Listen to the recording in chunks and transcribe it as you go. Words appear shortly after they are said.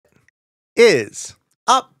is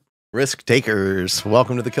up, risk takers?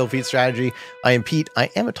 Welcome to the Kill Feed Strategy. I am Pete. I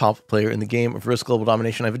am a top player in the game of Risk Global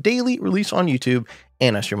Domination. I have a daily release on YouTube,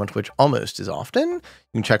 and I stream on Twitch almost as often. You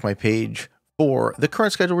can check my page for the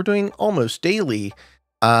current schedule. We're doing almost daily.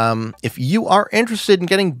 If you are interested in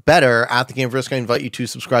getting better at the game of Risk, I invite you to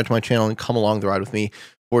subscribe to my channel and come along the ride with me.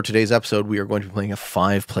 For today's episode, we are going to be playing a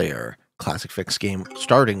 5-player classic fix game,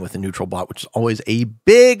 starting with a neutral bot, which is always a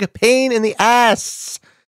big pain in the ass.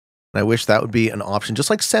 And I wish that would be an option. Just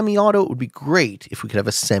like semi-auto, it would be great if we could have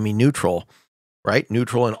a semi-neutral, right?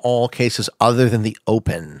 Neutral in all cases other than the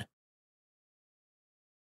open.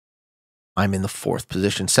 I'm in the 4th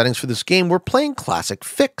position. Settings for this game, we're playing classic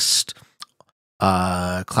fixed.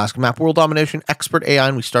 Classic map, world domination, expert AI,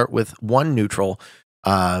 and we start with 1 neutral.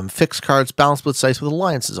 Fixed cards, balance split dice with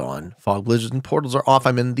alliances on. Fog blizzards and portals are off.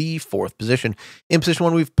 I'm in the 4th position. In position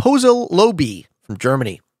 1, we have Pozil Lobby from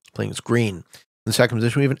Germany, playing as green. In the 2nd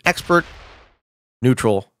position, we have an expert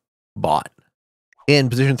neutral bot. In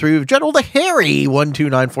position 3, we have General the Harry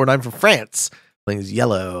 12949 from France, playing as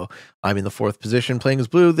yellow. I'm in the 4th position, playing as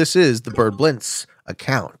blue. This is the Bird Blintz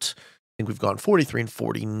account. I think we've gone 43 and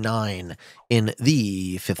 49. In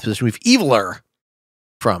the 5th position, we have Eviler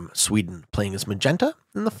from Sweden, playing as magenta.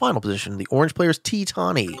 In the final position, the orange player is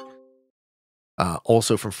Titani,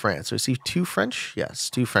 also from France. So I see 2 French, yes,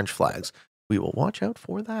 2 French flags. We will watch out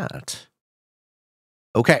for that.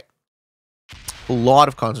 Okay. A lot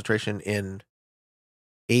of concentration in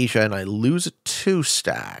Asia, and I lose a 2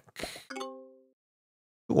 stack.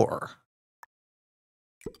 Sure.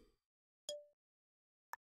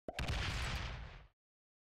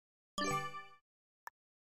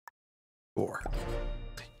 Sure.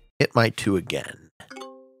 Hit my 2 again.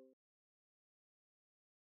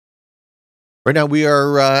 Right now we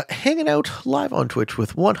are hanging out live on Twitch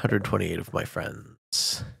with 128 of my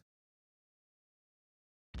friends.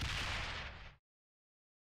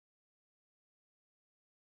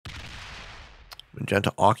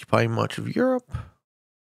 Magenta occupying much of Europe.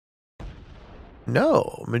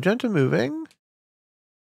 No, magenta moving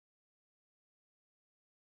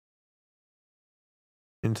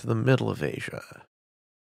into the middle of Asia.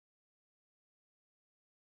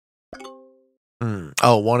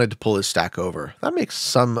 Oh, wanted to pull his stack over. That makes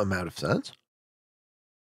some amount of sense.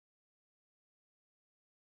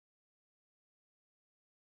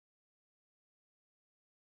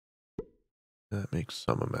 That makes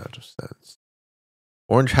some amount of sense.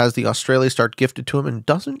 Orange has the Australia start gifted to him and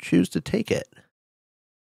doesn't choose to take it.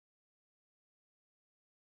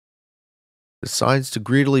 Decides to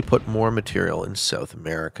greedily put more material in South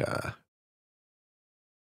America.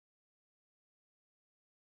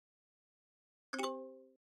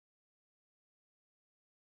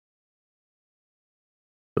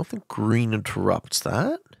 I don't think green interrupts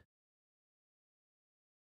that.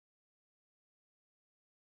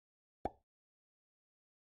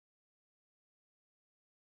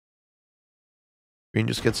 Green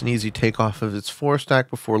just gets an easy takeoff of its 4 stack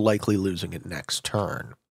before likely losing it next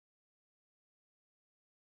turn.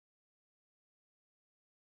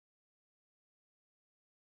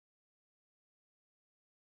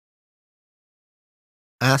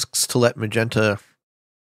 Asks to let magenta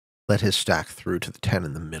let his stack through to the 10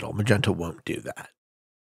 in the middle. Magenta won't do that.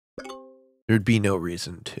 There'd be no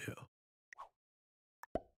reason to.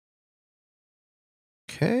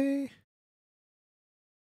 Okay.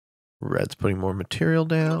 Red's putting more material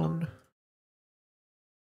down.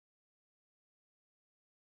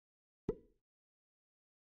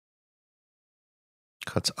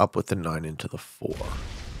 Cuts up with the 9 into the 4.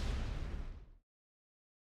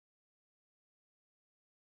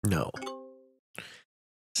 No.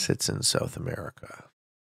 Sits in South America.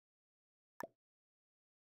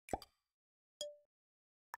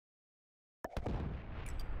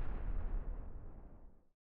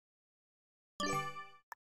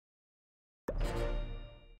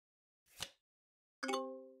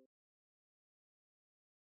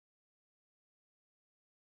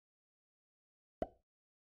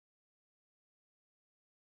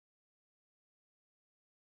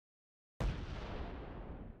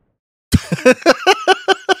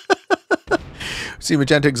 See,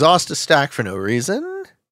 magenta exhaust a stack for no reason.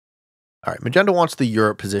 All right, magenta wants the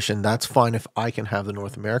Europe position. That's fine if I can have the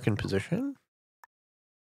North American position.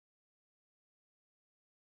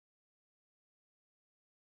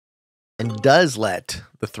 And does let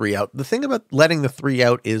the 3 out. The thing about letting the 3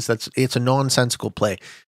 out is it's a nonsensical play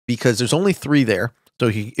because there's only 3 there.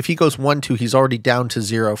 So if he goes 1-2, he's already down to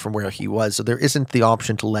 0 from where he was. So there isn't the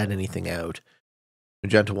option to let anything out.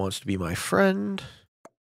 Magenta wants to be my friend.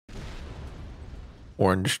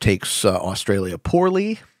 Orange takes Australia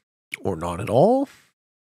poorly, or not at all.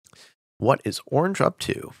 What is orange up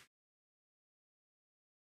to?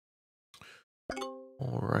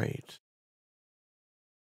 All right.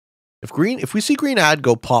 If we see green ad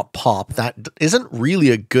go pop pop, that isn't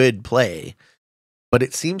really a good play, but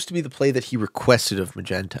it seems to be the play that he requested of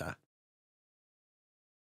magenta.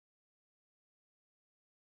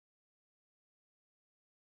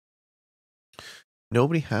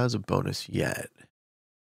 Nobody has a bonus yet.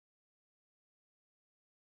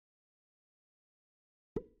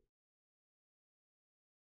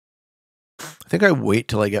 I think I wait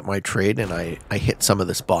till I get my trade and I hit some of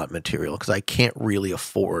this bot material because I can't really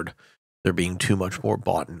afford there being too much more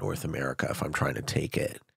bot in North America if I'm trying to take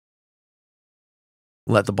it.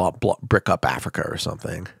 Let the bot brick up Africa or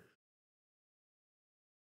something.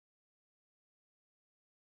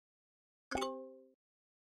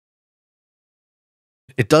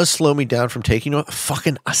 It does slow me down from taking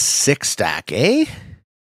fucking a 6 stack, eh?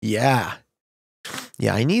 Yeah.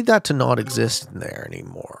 Yeah, I need that to not exist in there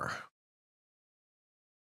anymore.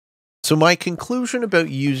 So my conclusion about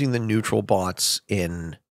using the neutral bots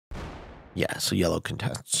in... Yeah, so yellow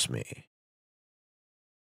contests me.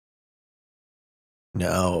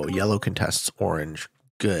 No, yellow contests orange.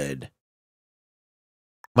 Good.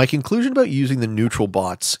 My conclusion about using the neutral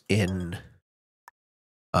bots in...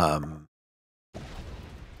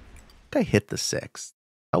 I hit the 6.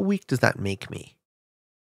 How weak does that make me?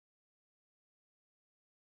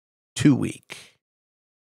 Too weak.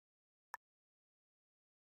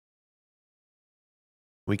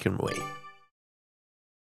 We can wait.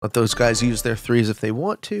 Let those guys use their 3s if they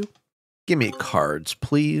want to. Give me cards,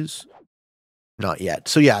 please. Not yet.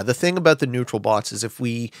 So yeah, the thing about the neutral bots is if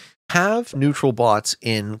we have neutral bots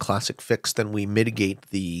in Classic Fix, then we mitigate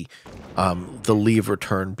the leave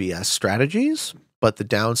return BS strategies. But the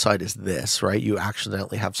downside is this, right? You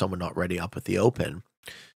accidentally have someone not ready up at the open.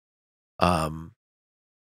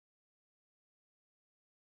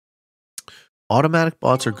 Automatic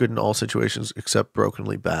bots are good in all situations except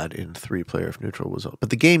brokenly bad in 3-player if neutral was on.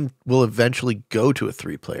 But the game will eventually go to a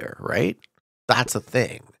 3-player, right? That's a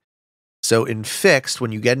thing. So in Fixed,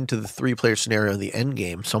 when you get into the 3-player scenario in the end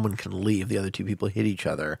game, someone can leave, the other 2 people hit each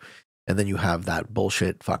other, and then you have that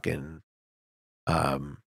bullshit fucking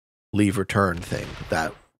leave return thing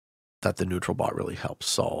that the neutral bot really helps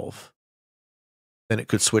solve. Then it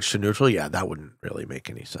could switch to neutral. Yeah, that wouldn't really make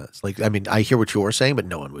any sense. Like, I mean, I hear what you're saying, but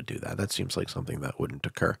no one would do that. That seems like something that wouldn't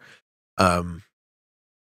occur.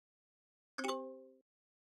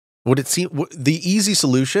 Would it seem the easy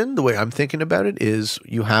solution, the way I'm thinking about it, is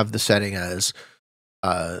you have the setting as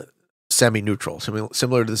semi-neutral,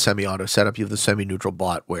 similar to the semi-auto setup. You have the semi-neutral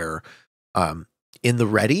bot where in the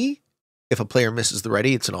ready, if a player misses the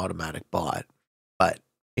ready, it's an automatic bot. But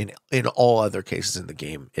in all other cases in the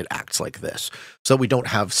game, it acts like this. So we don't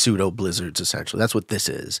have pseudo blizzards, essentially. That's what this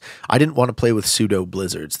is. I didn't want to play with pseudo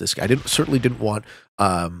blizzards. I certainly didn't want...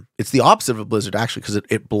 it's the opposite of a blizzard, actually, because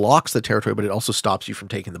it blocks the territory, but it also stops you from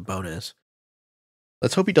taking the bonus.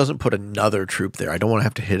 Let's hope he doesn't put another troop there. I don't want to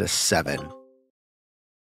have to hit a 7.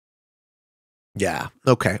 Yeah,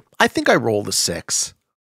 okay. I think I roll the 6.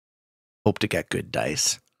 Hope to get good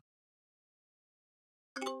dice.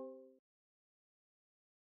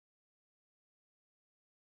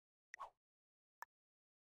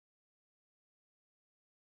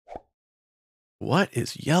 What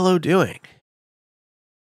is yellow doing?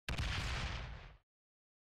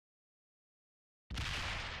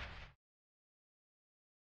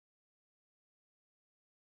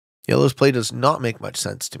 Yellow's play does not make much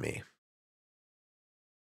sense to me.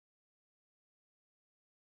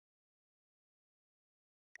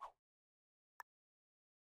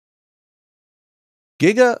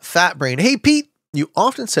 Giga Fat Brain. Hey, Pete. You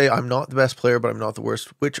often say I'm not the best player, but I'm not the worst,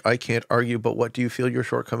 which I can't argue. But what do you feel your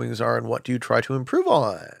shortcomings are, and what do you try to improve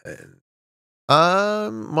on?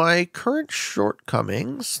 My current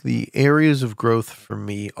shortcomings, the areas of growth for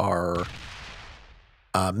me are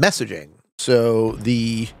messaging. So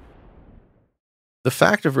the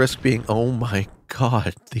fact of Risk being, oh my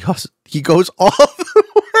god, he goes all the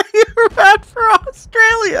way around for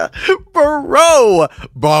Australia, bro.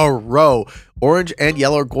 Orange and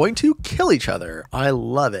yellow are going to kill each other. I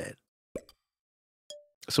love it.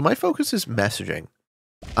 So my focus is messaging.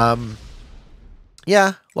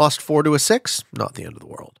 Yeah, lost 4 to a 6. Not the end of the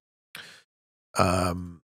world.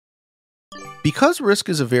 Because Risk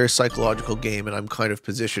is a very psychological game, and I'm kind of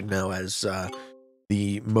positioned now as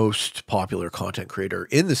the most popular content creator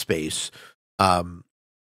in the space, I'm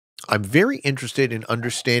very interested in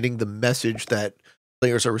understanding the message that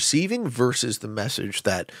players are receiving versus the message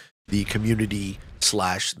that the community /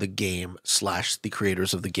 the game / the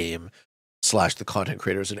creators of the game / the content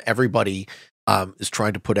creators and everybody is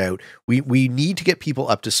trying to put out. We need to get people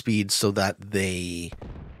up to speed so that they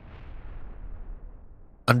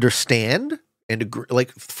understand and agree.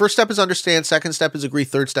 Like, first step is understand, second step is agree,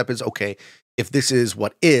 third step is, okay, if this is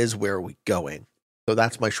what is, where are we going? So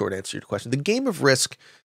that's my short answer to your question. The game of Risk,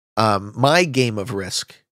 my game of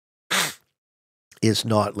Risk is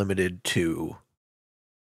not limited to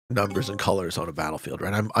numbers and colors on a battlefield,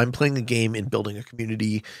 right? I'm playing a game in building a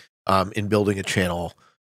community, in building a channel,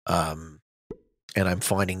 and I'm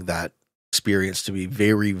finding that experience to be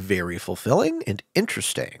very, very fulfilling and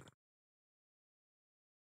interesting.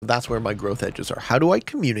 That's where my growth edges are. How do I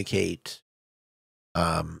communicate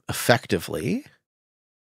effectively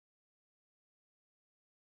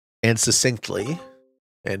and succinctly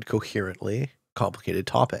and coherently complicated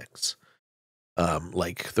topics,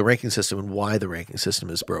 like the ranking system and why the ranking system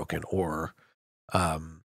is broken, or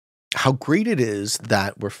how great it is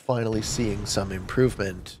that we're finally seeing some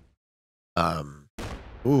improvement.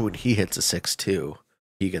 Ooh, and he hits a 6-2.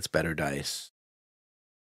 He gets better dice.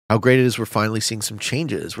 How great it is we're finally seeing some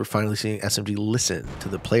changes. We're finally seeing SMG listen to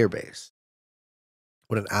the player base.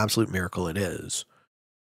 What an absolute miracle it is.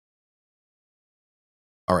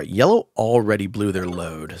 All right, yellow already blew their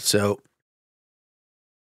load. So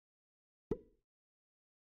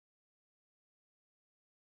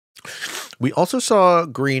we also saw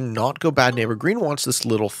green not go bad neighbor. Green wants this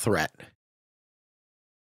little threat.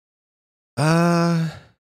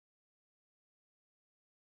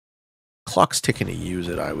 Clock's ticking to use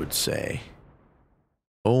it, I would say.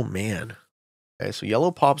 Oh, man. Okay, so yellow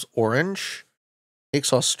pops orange,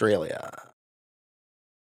 takes Australia.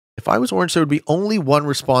 If I was orange, there would be only one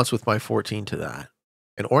response with my 14 to that.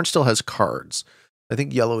 And orange still has cards. I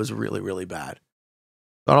think yellow is really, really bad.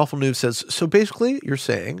 God Awful Noob says, so basically you're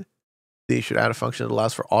saying they should add a function that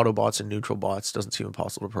allows for Autobots and neutral bots. Doesn't seem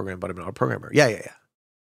impossible to program, but I'm not a programmer. Yeah.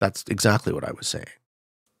 That's exactly what I was saying.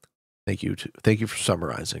 Thank you for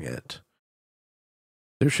summarizing it.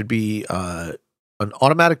 There should be an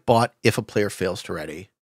automatic bot if a player fails to ready.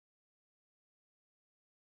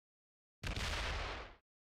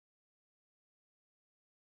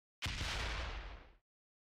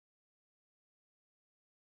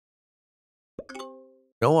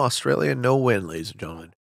 No Australia, no win, ladies and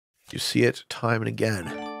gentlemen. You see it time and again.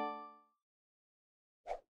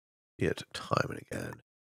 See it time and again.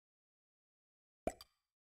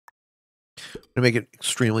 I'm going to make it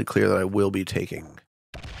extremely clear that I will be taking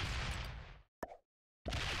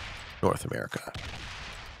North America.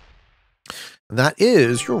 And that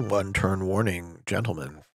is your one-turn warning,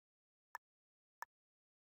 gentlemen.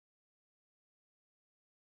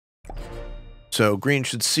 So green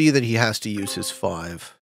should see that he has to use his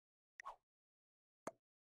 5.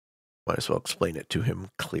 Might as well explain it to him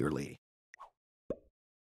clearly.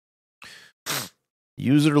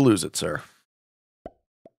 Use it or lose it, sir.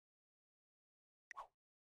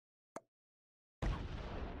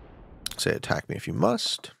 Say attack me if you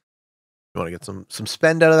must. You want to get some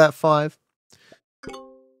spend out of that 5.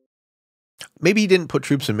 Maybe he didn't put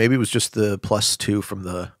troops in. Maybe it was just the +2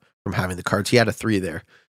 from having the cards. He had a 3 there.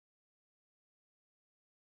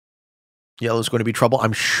 Yellow's going to be trouble.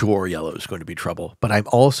 I'm sure yellow is going to be trouble, but I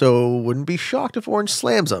also wouldn't be shocked if orange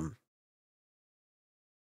slams him.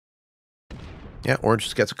 Yeah, orange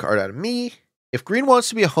just gets a card out of me. If green wants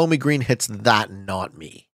to be a homie, green hits that, not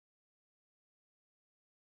me.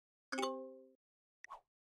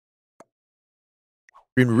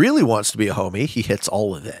 Green really wants to be a homie. He hits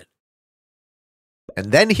all of it.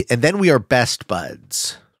 And then we are best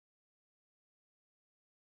buds.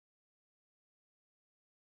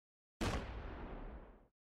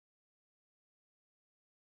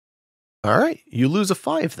 All right, you lose a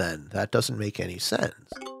 5 then. That doesn't make any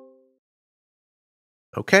sense.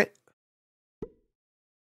 Okay.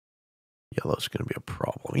 Yellow's going to be a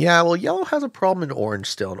problem. Yeah, well, yellow has a problem in orange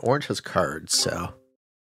still, and orange has cards, so.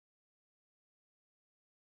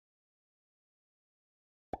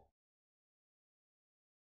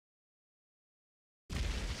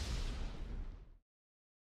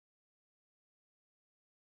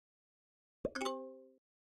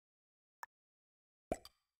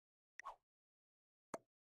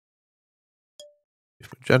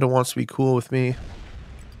 If Magenta wants to be cool with me.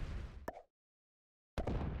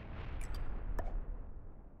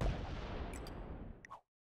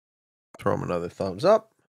 Throw him another thumbs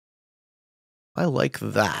up. I like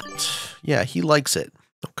that. Yeah, he likes it.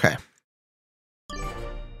 Okay.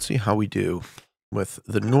 Let's see how we do with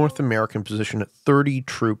the North American position at 30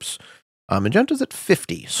 troops. Magenta's at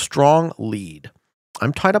 50. Strong lead.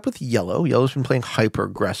 I'm tied up with yellow. Yellow's been playing hyper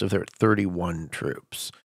aggressive. They're at 31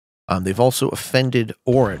 troops. They've also offended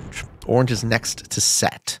orange. Orange is next to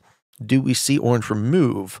set. Do we see orange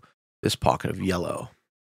remove this pocket of yellow?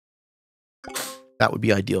 That would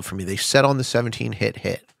be ideal for me. They set on the 17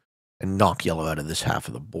 hit and knock yellow out of this half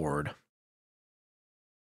of the board.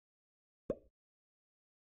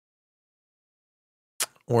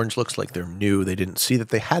 Orange looks like they're new. They didn't see that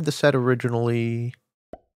they had the set originally.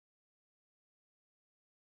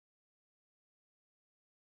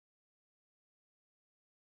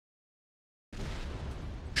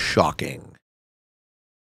 Shocking.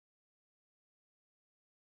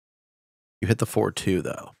 You hit the 4-2,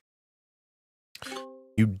 though.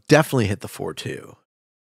 You definitely hit the 4-2.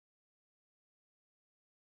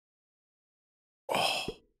 Oh,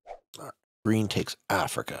 green takes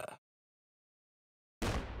Africa.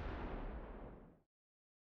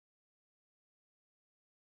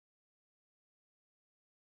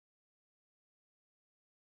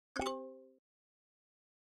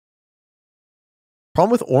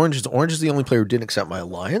 Problem with orange is the only player who didn't accept my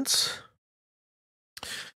alliance.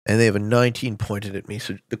 And they have a 19 pointed at me.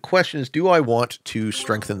 So the question is, do I want to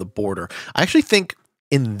strengthen the border? I actually think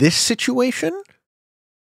in this situation,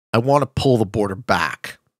 I want to pull the border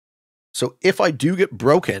back. So if I do get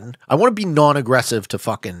broken, I want to be non-aggressive to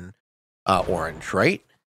fucking orange, right?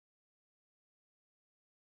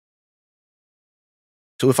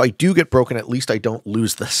 So if I do get broken, at least I don't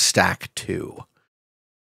lose the stack too.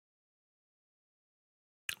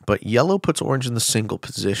 But yellow puts orange in the single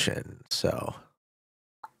position, so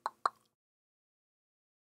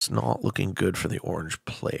it's not looking good for the orange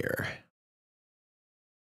player.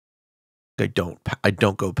 I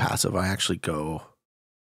don't go passive. I actually go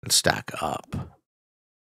and stack up.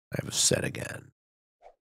 I have a set again.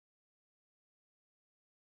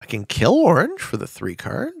 I can kill orange for the 3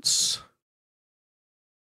 cards.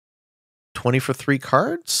 20 for 3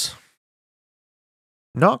 cards.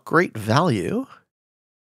 Not great value.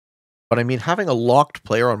 But I mean, having a locked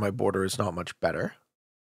player on my border is not much better.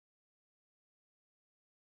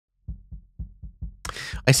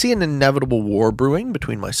 I see an inevitable war brewing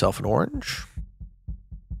between myself and orange.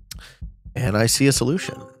 And I see a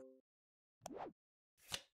solution.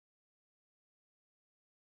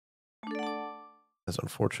 As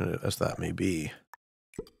unfortunate as that may be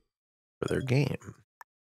for their game.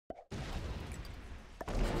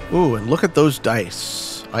 Ooh, and look at those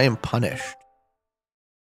dice. I am punished.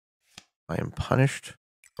 I am punished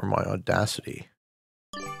for my audacity.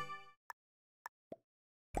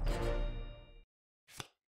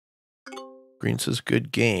 Green says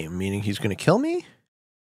good game, meaning he's going to kill me?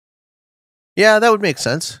 Yeah, that would make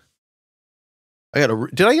sense.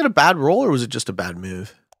 Did I get a bad roll or was it just a bad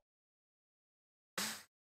move?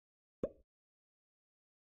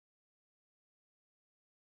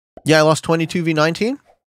 Yeah, I lost 22 v 19.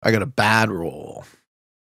 I got a bad roll.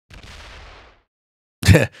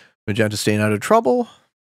 Magenta staying out of trouble.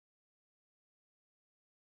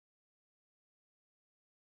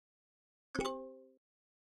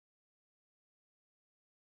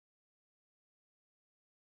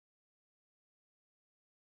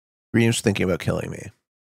 Green's thinking about killing me.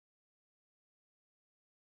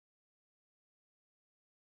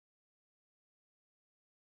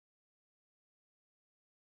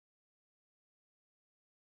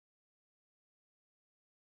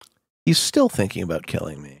 He's still thinking about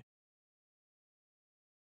killing me.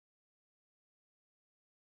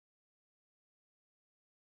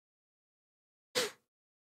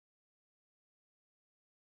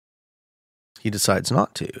 He decides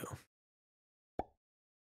not to.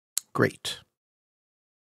 Great.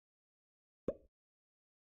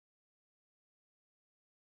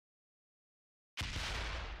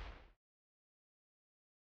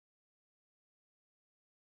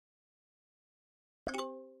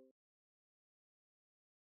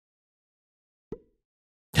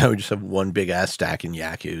 Now we just have one big ass stack in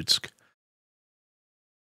Yakutsk.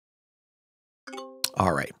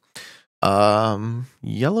 All right.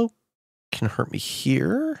 Yellow can hurt me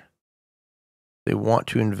here. They want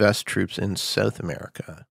to invest troops in South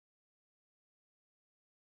America.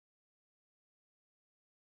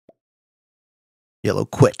 Yellow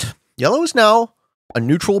quit. Yellow is now a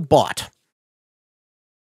neutral bot.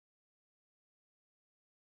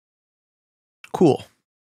 Cool.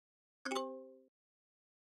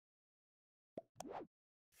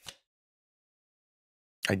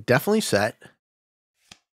 I definitely set.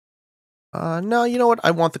 No, you know what?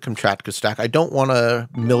 I want the Kamchatka stack. I don't want to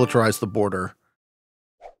militarize the border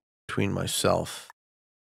between myself.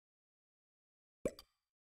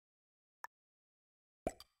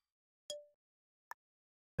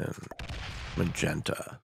 And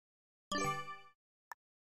magenta.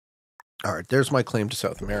 All right, there's my claim to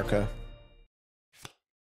South America.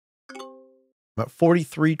 About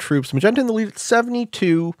 43 troops. Magenta in the lead at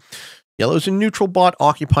 72. Yellow's in neutral bot,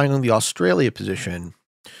 occupying on the Australia position.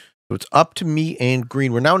 So it's up to me and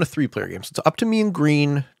green. We're now in a 3-player game. So it's up to me and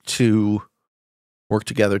green to work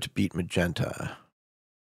together to beat magenta.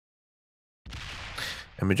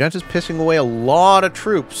 And magenta's pissing away a lot of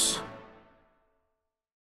troops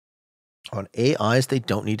on AIs they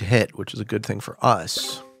don't need to hit, which is a good thing for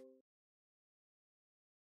us.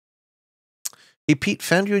 Hey, Pete,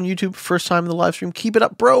 found you on YouTube first time in the live stream. Keep it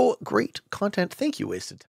up, bro. Great content. Thank you,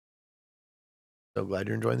 Wasted. So glad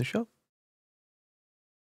you're enjoying the show.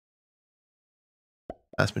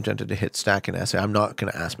 Ask Magenta to hit stack and essay. I'm not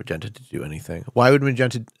going to ask Magenta to do anything. Why would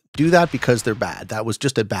Magenta do that? Because they're bad. That was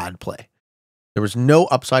just a bad play. There was no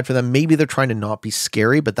upside for them. Maybe they're trying to not be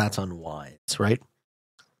scary, but that's unwise, right?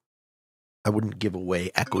 I wouldn't give away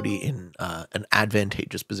equity in an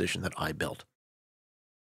advantageous position that I built.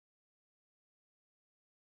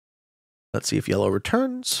 Let's see if yellow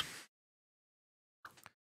returns.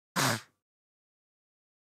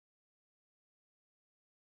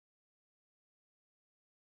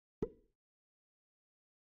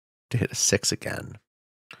 To hit a 6 again.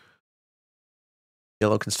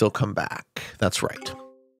 Yellow can still come back. That's right.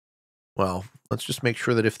 Well, let's just make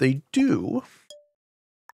sure that if they do...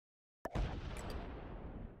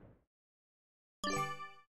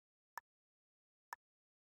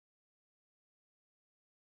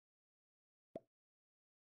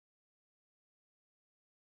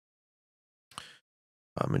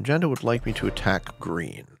 Magenta would like me to attack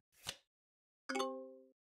green.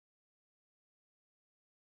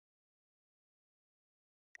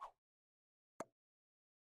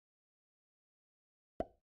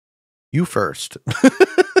 You first.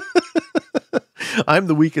 I'm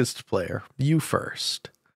the weakest player. You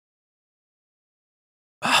first.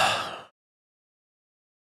 It's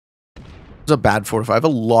a bad fortify. I have a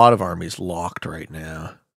lot of armies locked right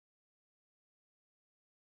now.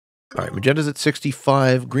 All right, magenta's at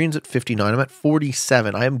 65, green's at 59. I'm at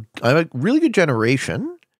 47. I'm a really good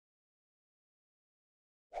generation.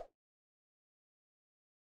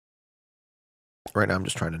 Right now, I'm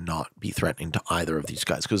just trying to not be threatening to either of these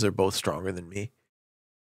guys because they're both stronger than me.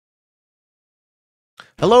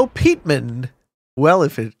 Hello, Peteman. Well,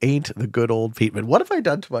 if it ain't the good old Peteman. What have I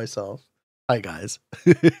done to myself? Hi, guys.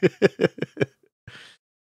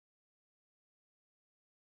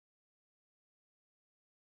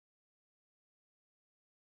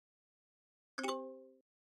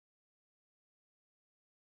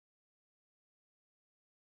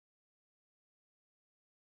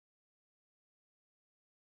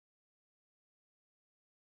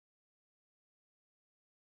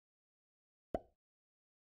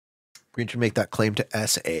 Green should make that claim to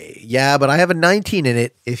SA. Yeah, but I have a 19 in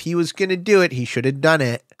it. If he was going to do it, he should have done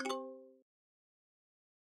it.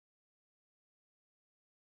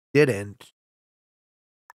 Didn't.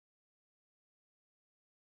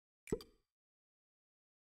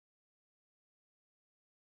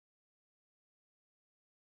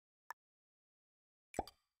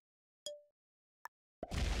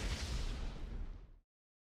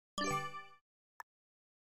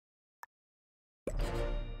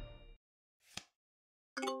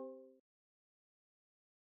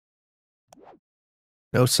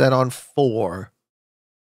 No set on 4.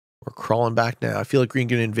 We're crawling back now. I feel like green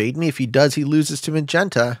can invade me. If he does, he loses to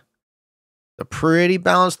magenta. A pretty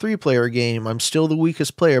balanced 3-player game. I'm still the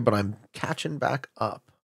weakest player, but I'm catching back up.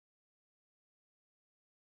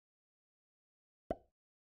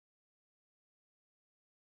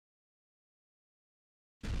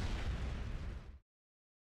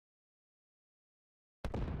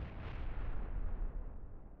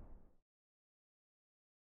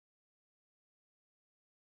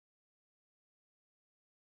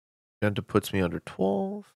 Magenta puts me under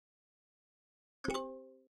 12.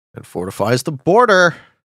 And fortifies the border.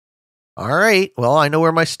 All right. Well, I know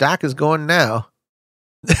where my stack is going now.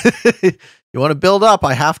 You want to build up,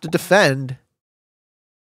 I have to defend.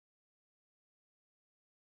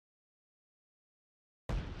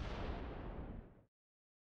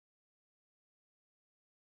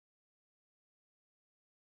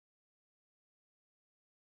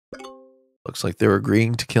 Looks like they're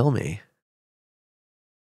agreeing to kill me.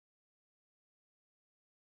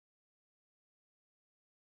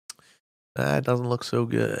 That doesn't look so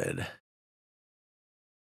good.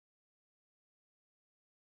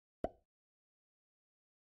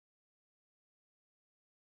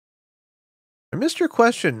 I missed your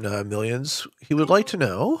question, Millions. He would like to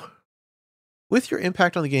know, with your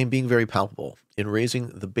impact on the game being very palpable in raising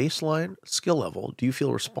the baseline skill level, do you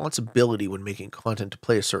feel responsibility when making content to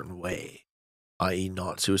play a certain way, i.e.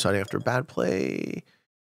 not suiciding after bad play?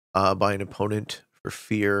 by an opponent for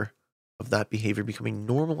fear of that behavior becoming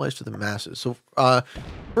normalized to the masses. So,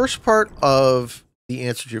 first part of the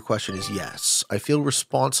answer to your question is yes. I feel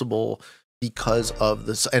responsible because of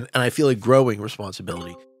this, and I feel a growing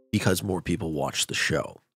responsibility because more people watch the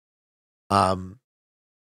show.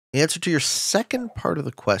 Answer to your second part of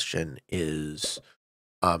the question is,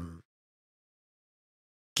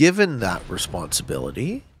 given that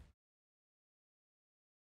responsibility,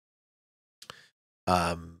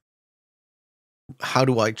 how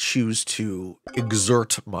do I choose to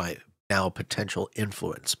exert my now potential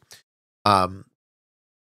influence?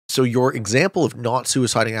 So your example of not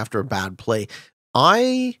suiciding after a bad play,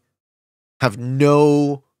 I have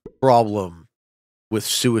no problem with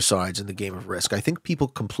suicides in the game of Risk. I think people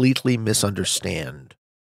completely misunderstand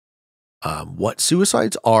what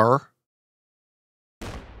suicides are,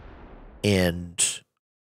 and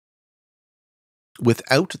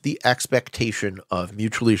without the expectation of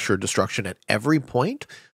mutually assured destruction at every point,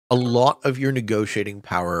 a lot of your negotiating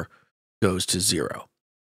power goes to zero.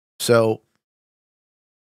 So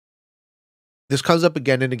this comes up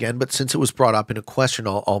again and again, but since it was brought up in a question,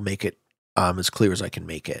 I'll make it as clear as I can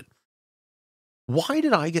make it. Why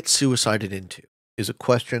did I get suicided into is a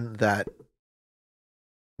question that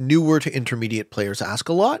newer to intermediate players ask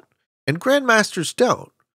a lot, and grandmasters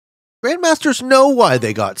don't. Grandmasters know why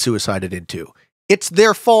they got suicided into. It's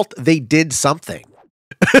their fault they did something.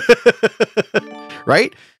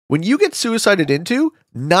 Right? When you get suicided into,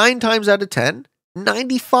 9 times out of 10,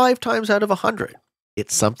 95 times out of 100,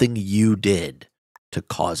 it's something you did to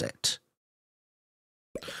cause it.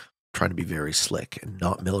 I'm trying to be very slick and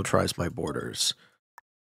not militarize my borders.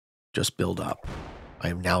 Just build up. I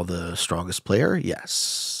am now the strongest player?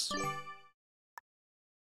 Yes.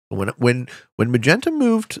 When Magenta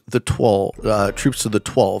moved the 12 troops to the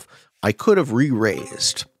 12, I could have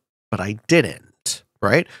re-raised, but I didn't,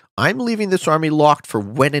 right? I'm leaving this army locked for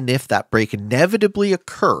when and if that break inevitably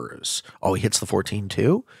occurs. Oh, he hits the 14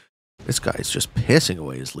 too? This guy's just pissing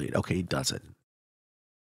away his lead. Okay, he doesn't.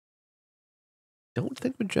 Don't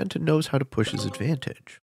think Magenta knows how to push his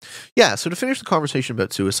advantage. Yeah, so to finish the conversation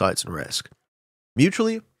about suicides and Risk,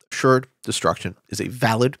 mutually assured destruction is a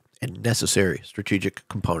valid and necessary strategic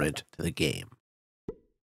component to the game.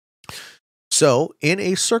 So, in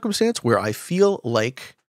a circumstance where I feel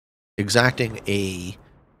like exacting a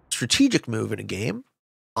strategic move in a game,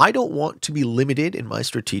 I don't want to be limited in my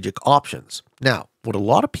strategic options. Now, what a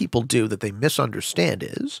lot of people do that they misunderstand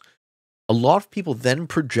is a lot of people then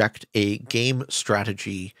project a game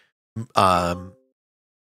strategy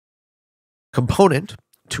component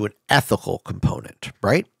to an ethical component,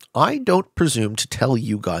 right? I don't presume to tell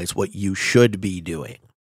you guys what you should be doing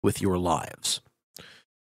with your lives.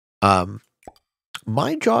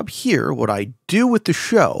 My job here, what I do with the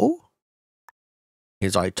show,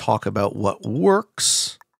 is I talk about what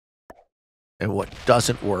works and what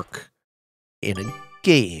doesn't work in a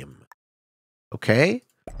game. Okay?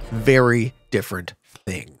 Very different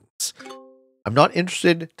things. I'm not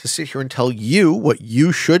interested to sit here and tell you what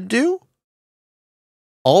you should do.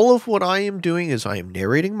 All of what I am doing is I am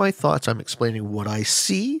narrating my thoughts. I'm explaining what I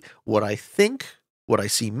see, what I think, what I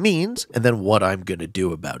see means, and then what I'm going to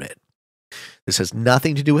do about it. This has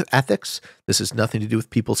nothing to do with ethics. This has nothing to do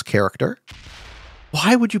with people's character.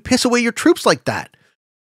 Why would you piss away your troops like that?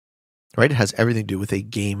 Right? It has everything to do with a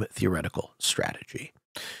game theoretical strategy.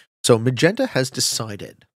 So Magenta has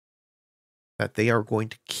decided that they are going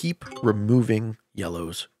to keep removing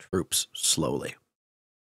Yellow's troops slowly.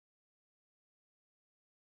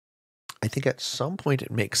 I think at some point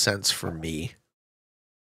it makes sense for me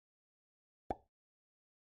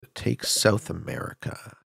to take South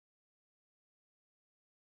America.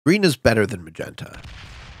 Green is better than Magenta.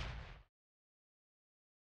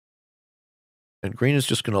 And Green is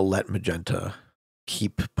just going to let Magenta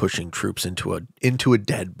keep pushing troops into a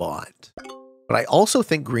dead bot. But I also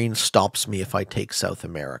think Green stops me if I take South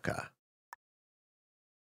America.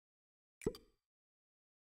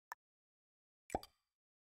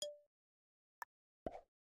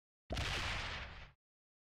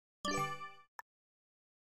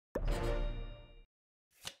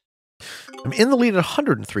 I'm in the lead at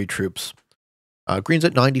 103 troops. Green's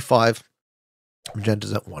at 95.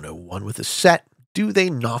 Magenta's at 101 with a set. Do they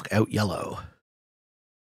knock out Yellow?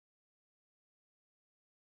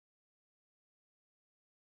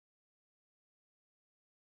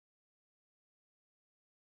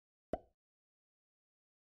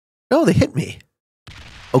 No, they hit me.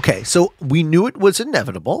 Okay, so we knew it was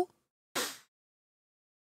inevitable.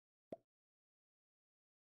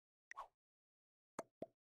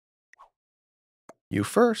 You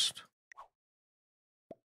first.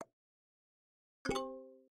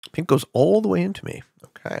 Pink goes all the way into me.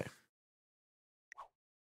 Okay.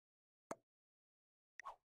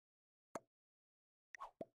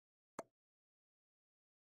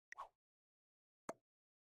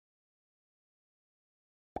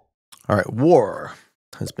 All right, war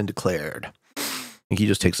has been declared. I think he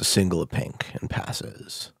just takes a single of pink and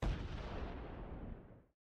passes.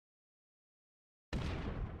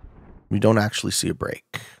 We don't actually see a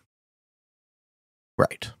break.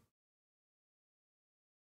 Right.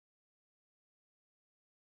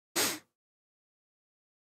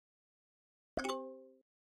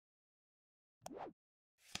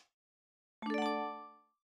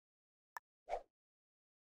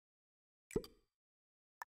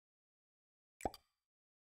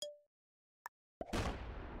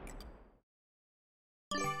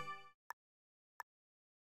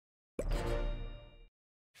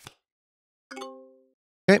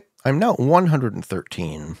 Okay, I'm now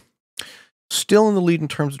 113. Still in the lead in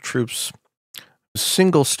terms of troops.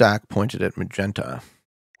 Single stack pointed at magenta.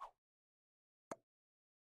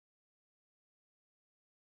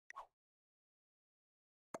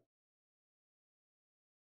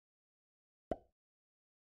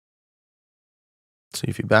 See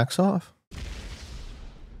if he backs off.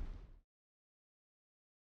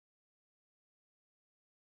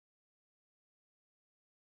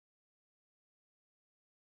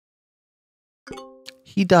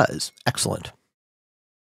 He does. Excellent.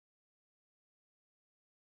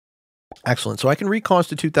 Excellent. So I can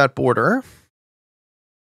reconstitute that border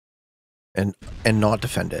and not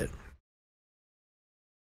defend it.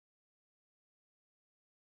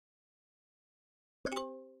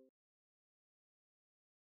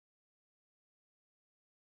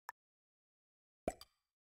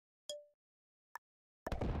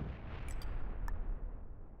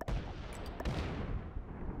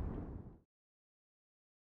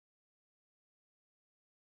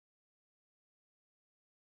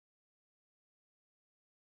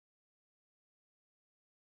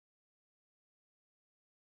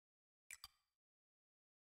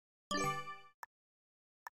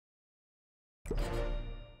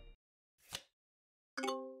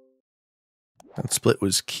 That split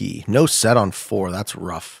was key. No set on 4. That's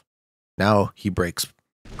rough. Now he breaks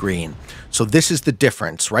green. So this is the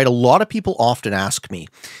difference, right? A lot of people often ask me,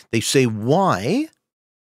 they say, why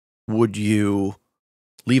would you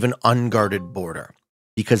leave an unguarded border?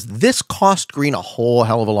 Because this cost green a whole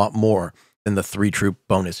hell of a lot more than the 3-troop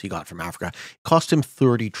bonus he got from Africa. It cost him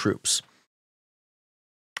 30 troops.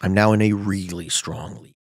 I'm now in a really strong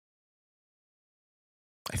lead.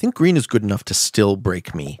 I think green is good enough to still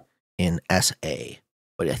break me in SA,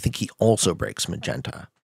 but I think he also breaks magenta.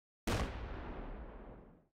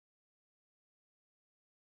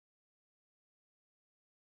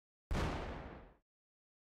 Of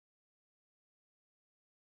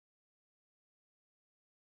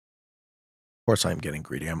course I'm getting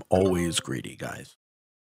greedy. I'm always greedy, guys.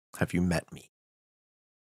 Have you met me?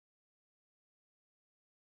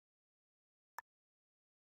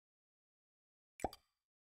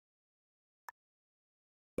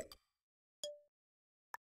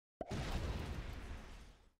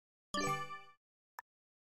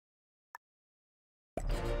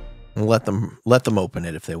 Let them open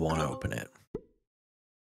it if they want to open it.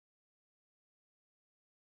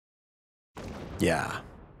 Yeah.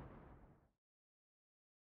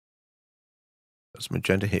 Does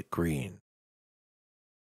magenta hit green?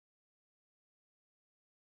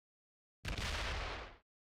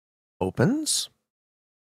 Opens.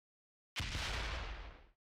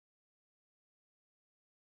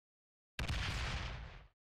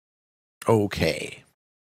 Okay.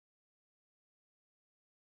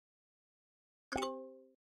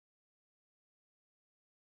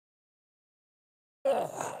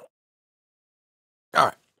 All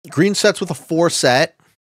right. Green sets with a 4 set.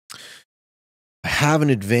 I have an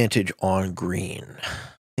advantage on green. I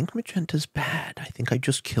think magenta's bad. I think I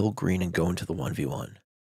just kill green and go into the 1v1.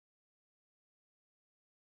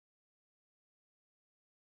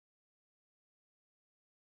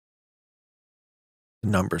 The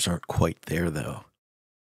numbers aren't quite there, though.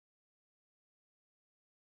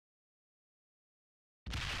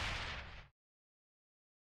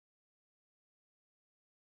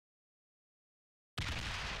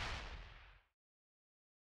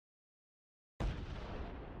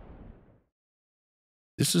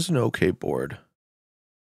 This is an okay board.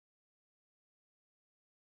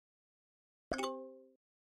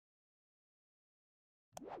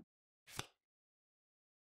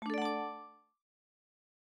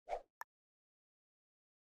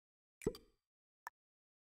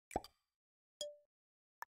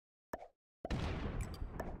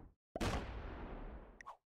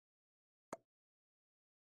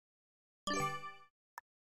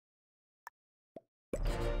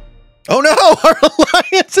 Oh no, our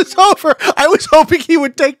alliance is over. I was hoping he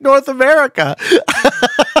would take North America.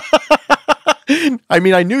 I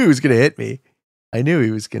mean, I knew he was going to hit me. I knew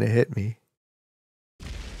he was going to hit me.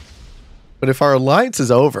 But if our alliance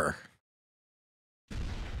is over...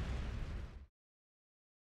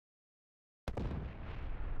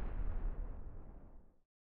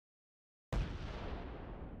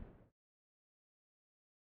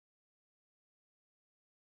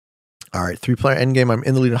 All right, 3-player endgame. I'm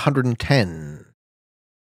in the lead 110.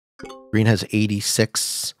 Green has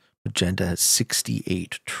 86. Magenta has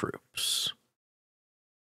 68 troops.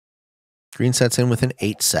 Green sets in with an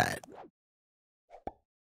 8 set.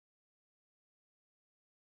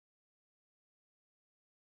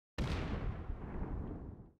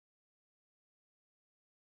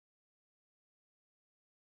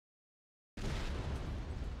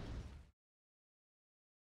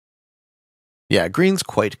 Yeah, green's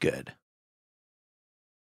quite good.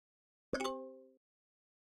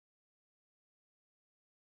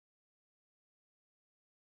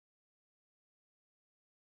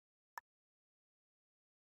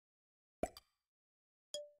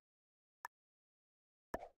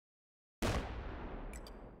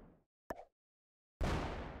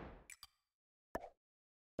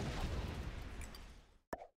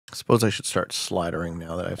 I suppose I should start slidering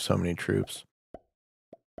now that I have so many troops.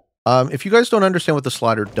 If you guys don't understand what the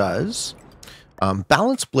slider does,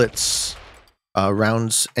 balance blitz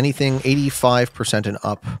rounds anything 85% and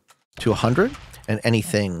up to 100, and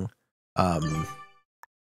anything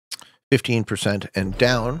 15% and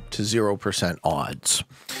down to 0% odds.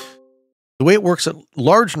 The way it works at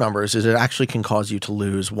large numbers is it actually can cause you to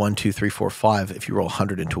lose 1, 2, 3, 4, 5 if you roll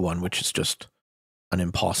 100 into 1, which is just an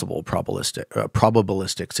impossible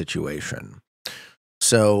probabilistic situation.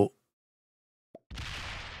 So,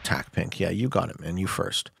 attack pink. Yeah, you got him, and you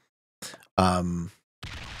first. So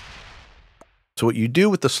what you do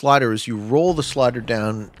with the slider is you roll the slider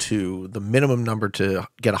down to the minimum number to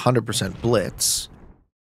get 100% blitz.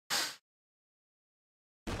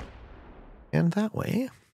 And that way...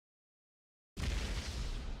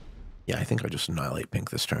 Yeah, I think I'll just annihilate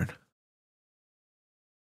pink this turn.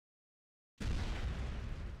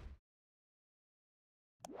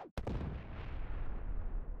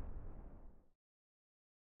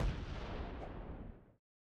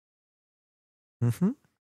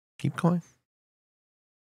 Keep going.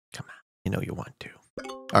 Come on. You know you want to.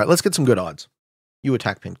 All right, let's get some good odds. You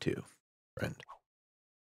attack pink too, friend.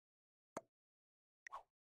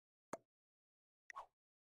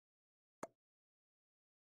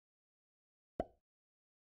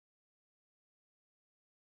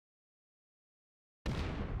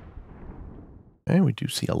 Okay, we do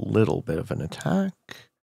see a little bit of an attack.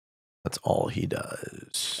 That's all he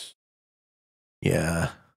does. Yeah.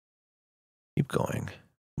 Keep going.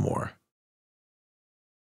 More.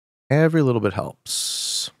 Every little bit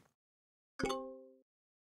helps.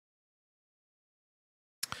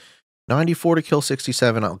 94 to kill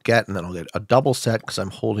 67 I'll get, and then I'll get a double set because I'm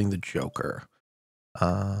holding the Joker.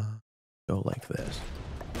 Go like this.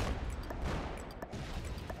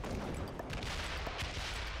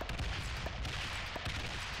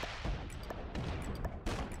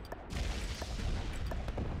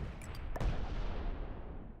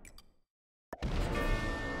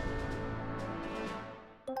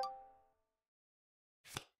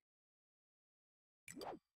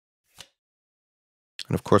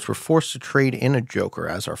 And of course, we're forced to trade in a Joker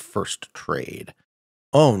as our first trade.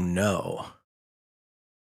 Oh no.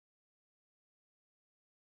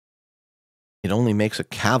 It only makes a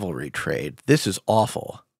cavalry trade. This is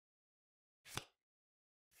awful.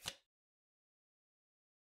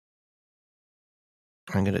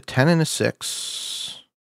 I get a 10 and a 6.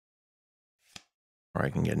 Or I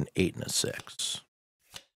can get an 8 and a 6.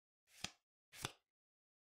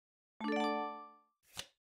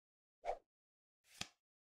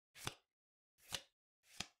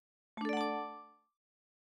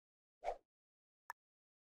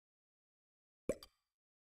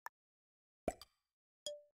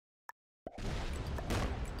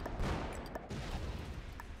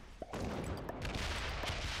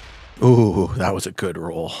 Ooh, that was a good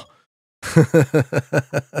roll.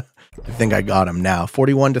 I think I got him now.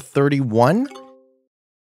 41 to 31.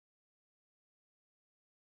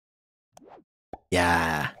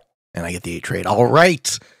 Yeah. And I get the 8 trade. All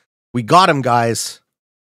right. We got him, guys.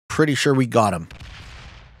 Pretty sure we got him.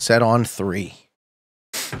 Set on 3.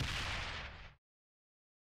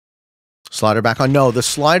 Slider back on. No, the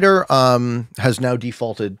slider has now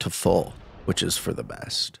defaulted to full, which is for the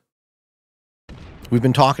best. We've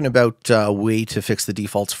been talking about a way to fix the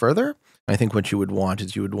defaults further. I think what you would want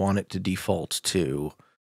is you would want it to default to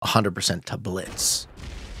 100% to blitz.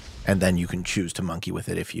 And then you can choose to monkey with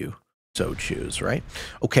it if you so choose, right?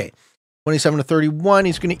 Okay, 27 to 31.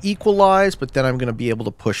 He's going to equalize, but then I'm going to be able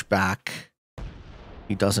to push back.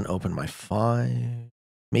 He doesn't open my 5.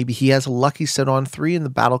 Maybe he has a lucky set on 3 and the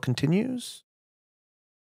battle continues.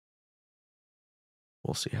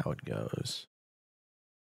 We'll see how it goes.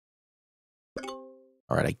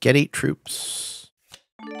 All right, I get 8 troops.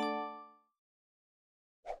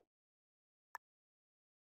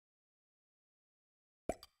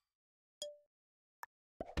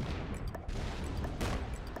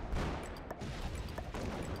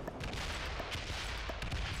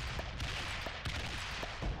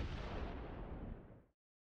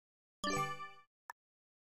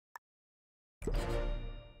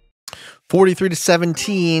 43 to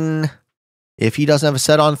 17. If he doesn't have a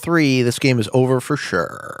set on 3, this game is over for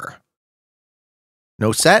sure.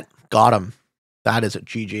 No set? Got him. That is a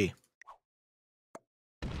GG.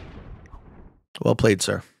 Well played,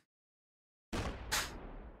 sir.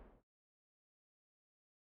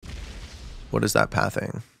 What is that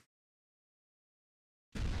pathing?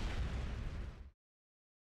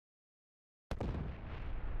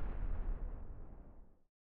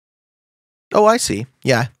 Oh, I see.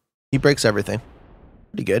 Yeah, he breaks everything.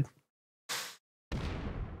 Pretty good.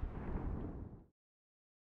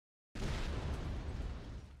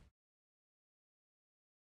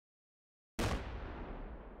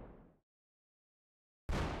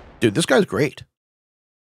 Dude, this guy's great.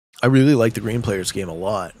 I really like the green players game a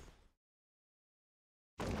lot.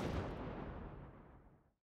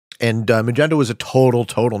 And Magenta was a total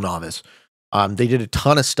novice. They did a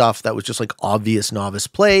ton of stuff that was just like obvious novice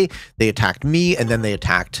play. They attacked me, and then they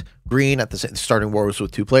attacked green at the starting wars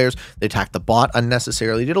with 2 players. They attacked the bot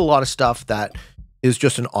unnecessarily. Did a lot of stuff that is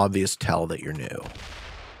just an obvious tell that you're new.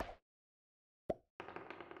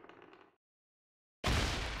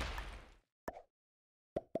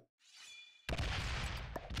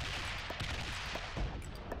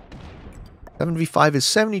 Seven v 5 is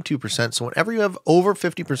 72%. So whenever you have over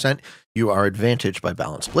 50%, you are advantaged by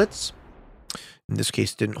balance splits. In this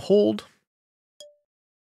case, didn't hold.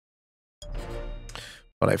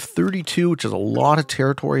 But I have 32, which is a lot of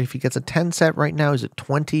territory. If he gets a 10 set right now, he's at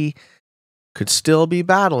 20. Could still be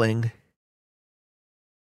battling.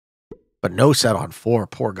 But no set on 4.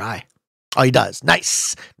 Poor guy. Oh, he does.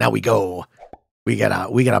 Nice. Now we go. We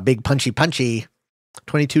got a big punchy.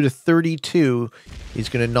 22 to 32. He's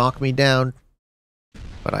going to knock me down.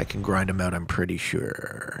 But I can grind him out, I'm pretty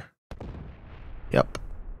sure. Yep.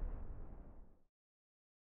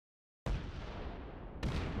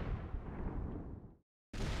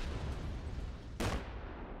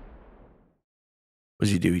 What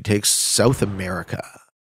does he do? He takes South America.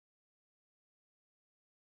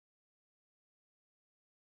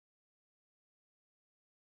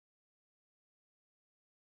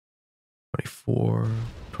 $24,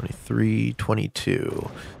 $23,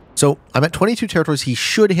 $22. So I'm at 22 territories. He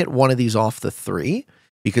should hit one of these off the 3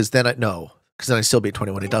 because then I still be at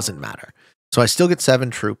 21. It doesn't matter. So I still get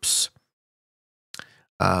 7 troops.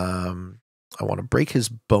 I want to break his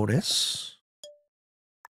bonus.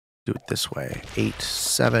 Do it this way. 8,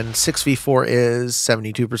 7, 6v4 is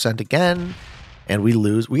 72% again. And we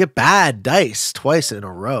lose. We get bad dice twice in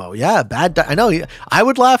a row. Yeah, bad dice. I know. I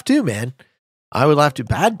would laugh too, man. I would laugh too.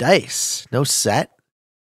 Bad dice. No set.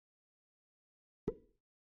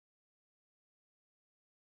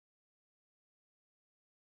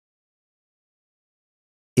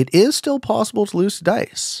 It is still possible to lose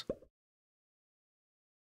dice.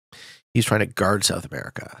 He's trying to guard South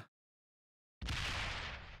America.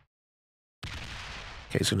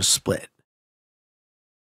 Okay, he's going to split.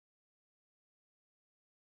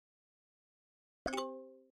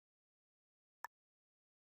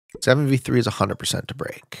 Seven v 3 is 100% to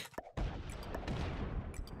break.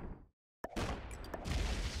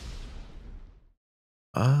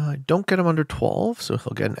 I don't get him under 12, so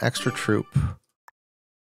he'll get an extra troop.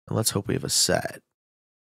 And let's hope we have a set.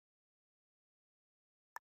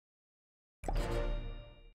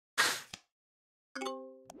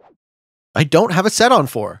 I don't have a set on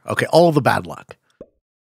 4. Okay, all the bad luck.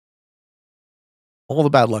 All the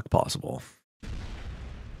bad luck possible.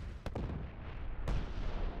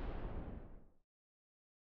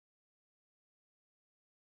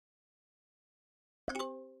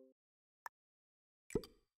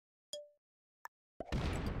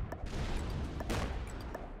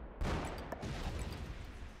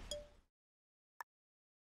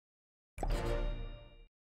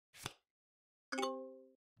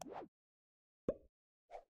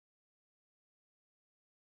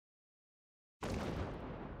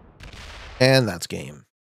 And that's game.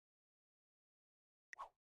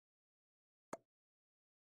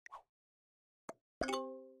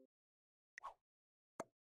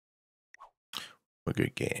 A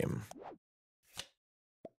good game.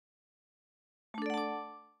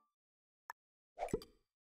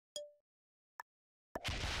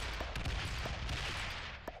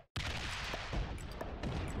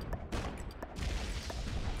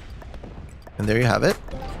 And there you have it,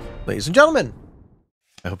 ladies and gentlemen.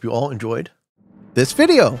 I hope you all enjoyed this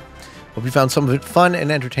video. Hope you found some of it fun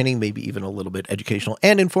and entertaining, maybe even a little bit educational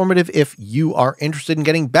and informative. If you are interested in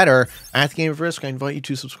getting better at the game of Risk, I invite you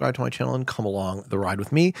to subscribe to my channel and come along the ride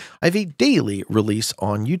with me. I have a daily release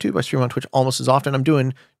on YouTube. I stream on Twitch almost as often. I'm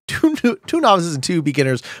doing two novices and 2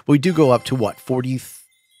 beginners, but we do go up to what,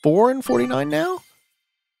 44 and 49 now?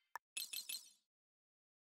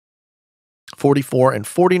 44 and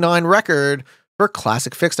 49 record for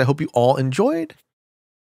Classic Fixed. I hope you all enjoyed.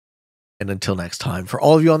 And until next time, for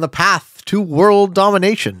all of you on the path to world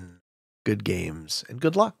domination, good games and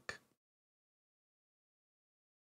good luck.